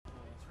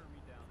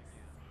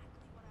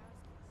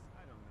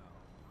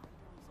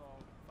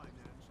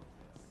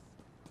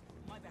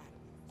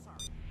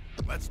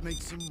Let's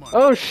make some money.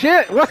 Oh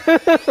shit!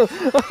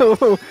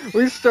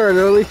 We start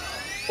early.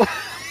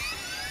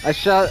 I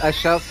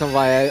shot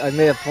somebody. I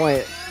made a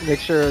point. Make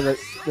sure that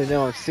they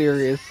know I'm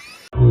serious.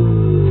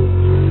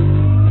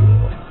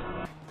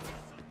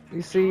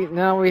 You see,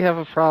 now we have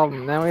a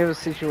problem. Now we have a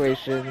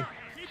situation.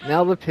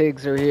 Now the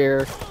pigs are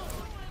here.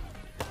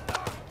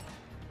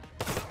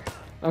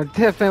 I'm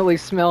definitely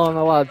smelling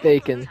a lot of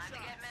bacon.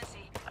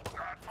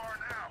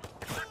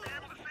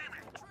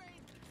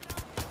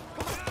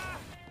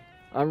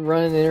 I'm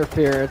running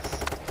interference.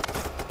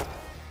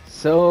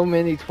 So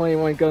many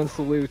 21 gun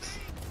salutes.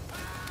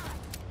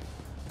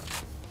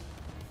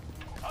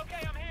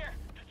 Okay, I'm here.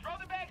 Throw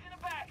the bags in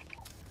the back.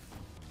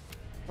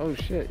 Oh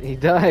shit, he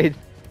died.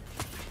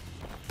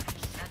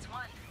 That's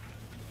one.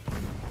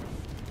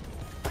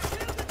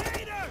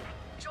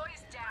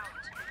 Joy's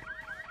downed.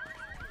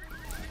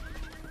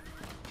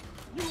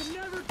 You will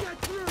never get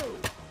through.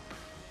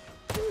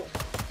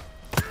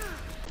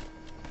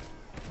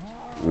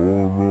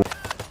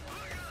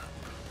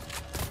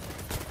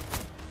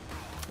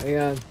 Hang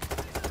on.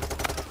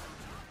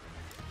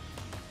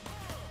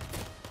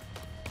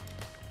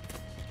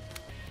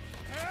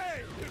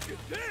 Hey, look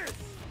at this.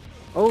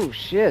 Oh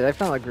shit, I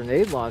found a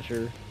grenade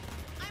launcher.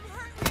 I'm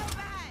hurt real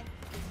bad.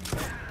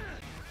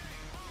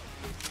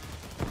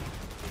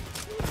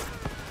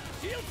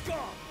 Shield's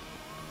gone.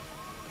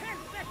 Can't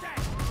let that.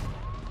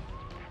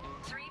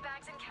 3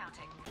 bags and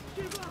counting.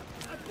 Give up.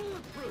 I'm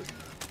bulletproof.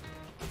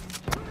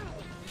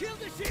 Kill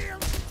the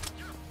shield.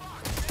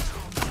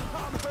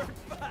 I'm hurt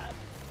bad.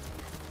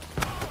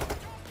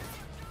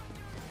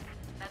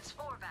 That's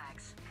 4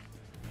 bags.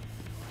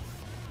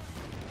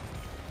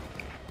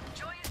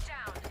 Joy is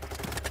down.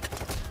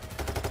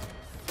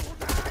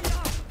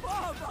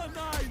 Oh,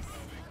 nice.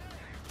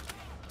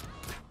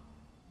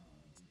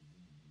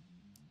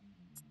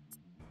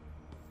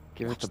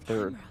 Give it the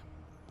bird.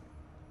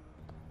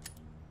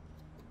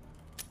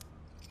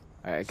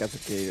 Alright, I got the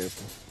gate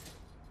open.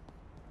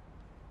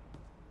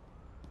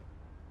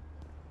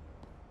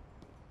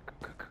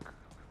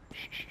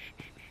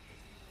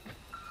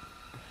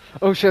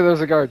 Oh shit, there's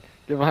a guard.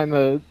 Get behind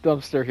the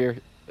dumpster here.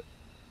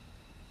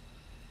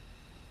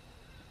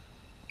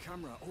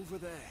 Camera over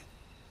there.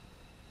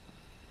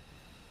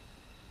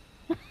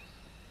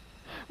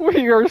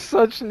 We are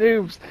such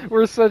noobs.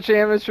 We're such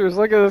amateurs.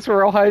 Look at us.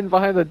 We're all hiding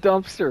behind the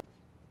dumpster.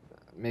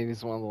 Maybe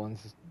it's one of the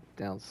ones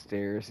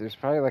downstairs. There's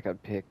probably like a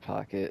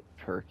pickpocket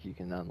perk you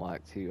can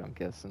unlock too, I'm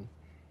guessing.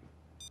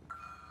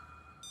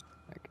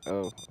 Like,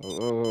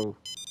 oh.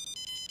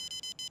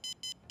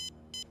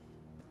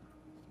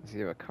 Does he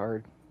have a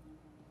card?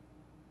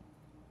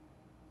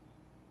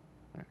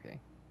 Okay.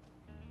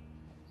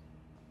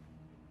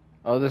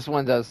 Oh, this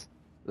one does.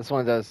 This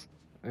one does.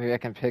 Maybe I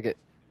can pick it.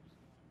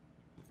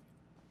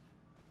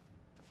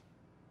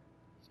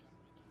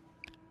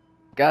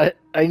 Got it.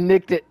 I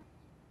nicked it.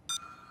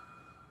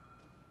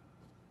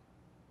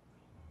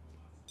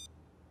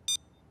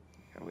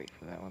 Gotta wait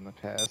for that one to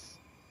pass.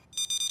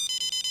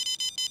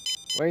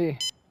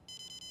 Wait.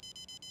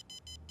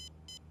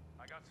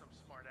 I got some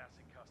smart ass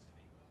in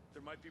custody.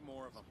 There might be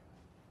more of them.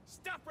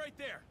 Stop right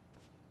there.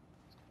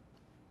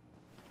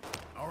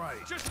 All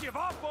right. Just give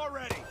up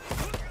already.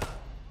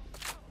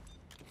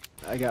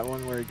 I got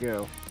one where to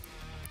go.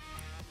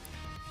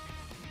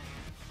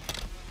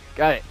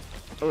 Got it.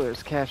 Oh,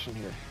 there's cash in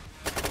here.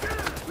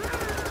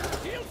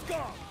 Shield's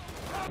gone.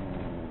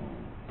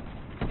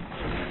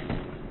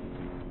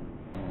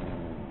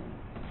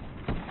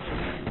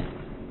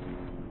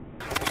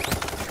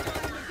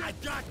 I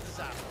got this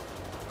out.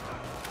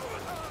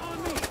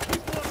 On me.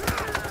 Keep on.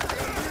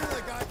 Here's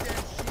the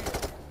goddamn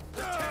shield.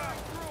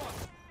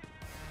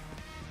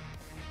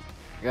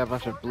 I got a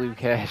bunch of blue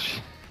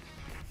cash.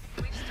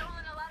 We've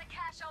stolen a lot of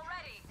cash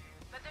already,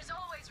 but there's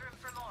always room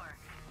for more.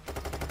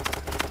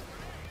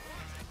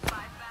 5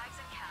 bags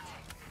and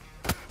counting.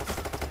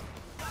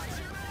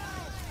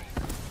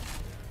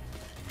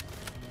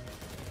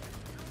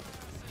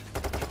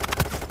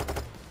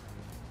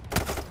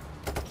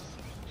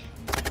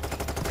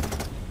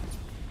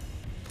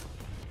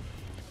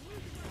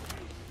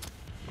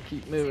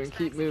 Keep moving,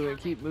 keep moving,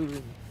 keep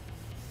moving.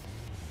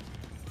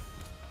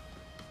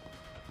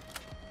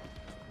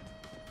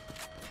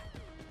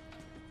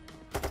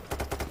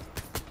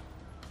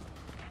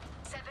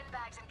 Seven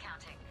bags and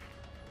counting.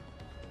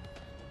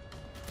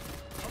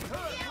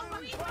 Yeah,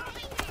 we're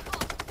moving people.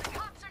 The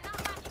cops are not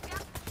backing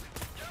down.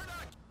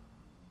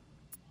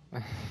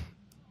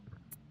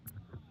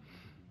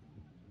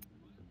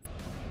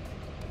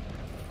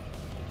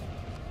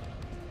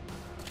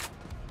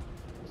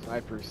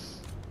 Snipers.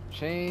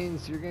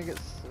 Chains, you're gonna get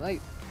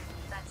sniped.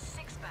 That's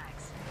 6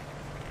 bags.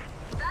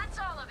 That's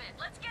all of it.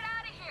 Let's get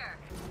out of here.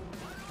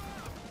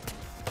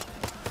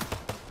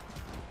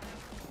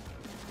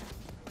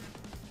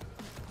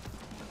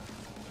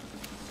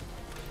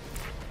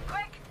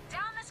 Quick,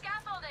 down the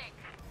scaffolding.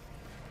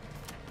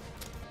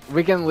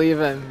 We can leave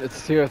him.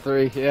 It's 2 or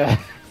 3, yeah.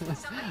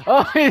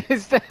 Oh,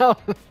 he's down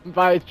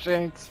by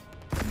chains.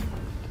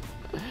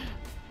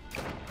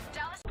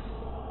 Dallas.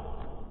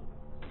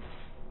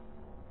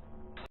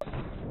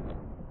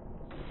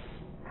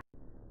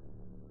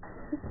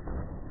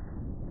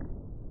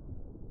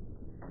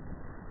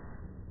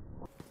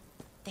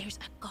 There's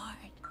a guard.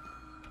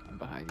 I'm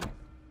behind you.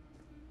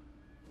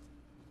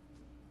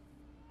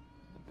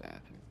 The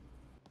bathroom.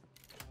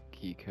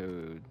 Key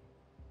code.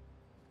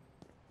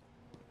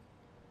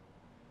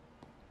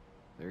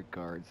 There are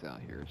guards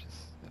out here,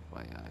 just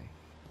FYI.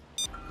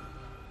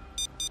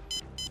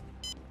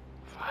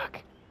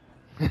 Fuck.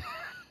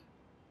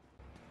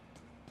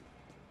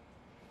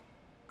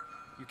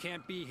 You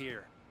can't be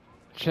here.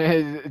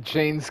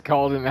 Jane's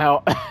called him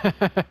out.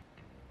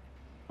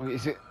 Wait,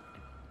 is it?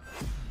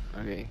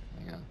 Okay,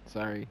 hang on.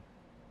 Sorry.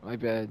 My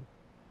bad.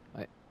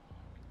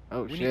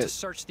 Oh, We shit. need to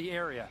search the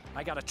area.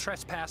 I got a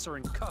trespasser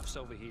in cuffs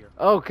over here.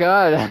 Oh,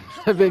 God.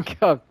 I've been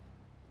cuffed.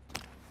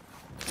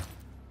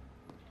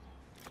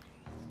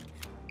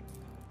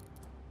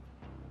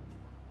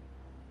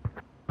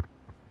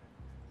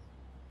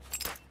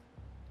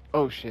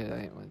 Oh, shit. I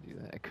didn't want to do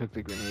that. I cooked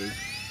a grenade.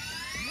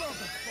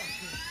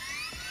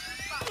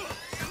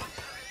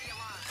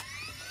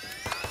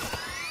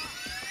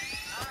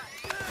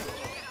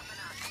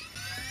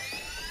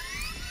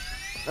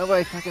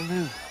 Nobody fucking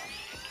move.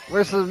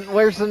 Where's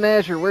the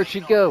measure? Where'd she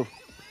go? With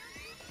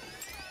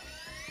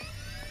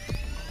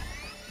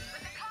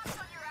the cops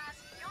on your ass,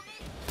 you'll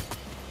need.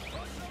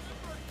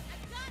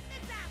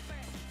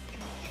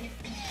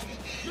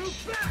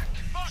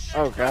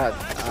 Oh, God.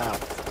 Ah.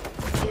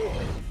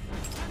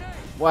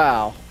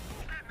 Wow.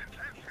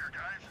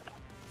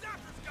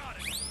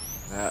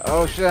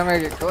 Oh, shit. I'm gonna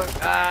get close.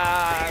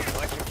 Ah,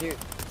 electrocute.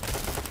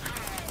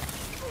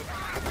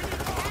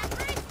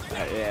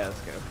 Yeah,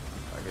 let's go.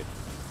 Fuck it.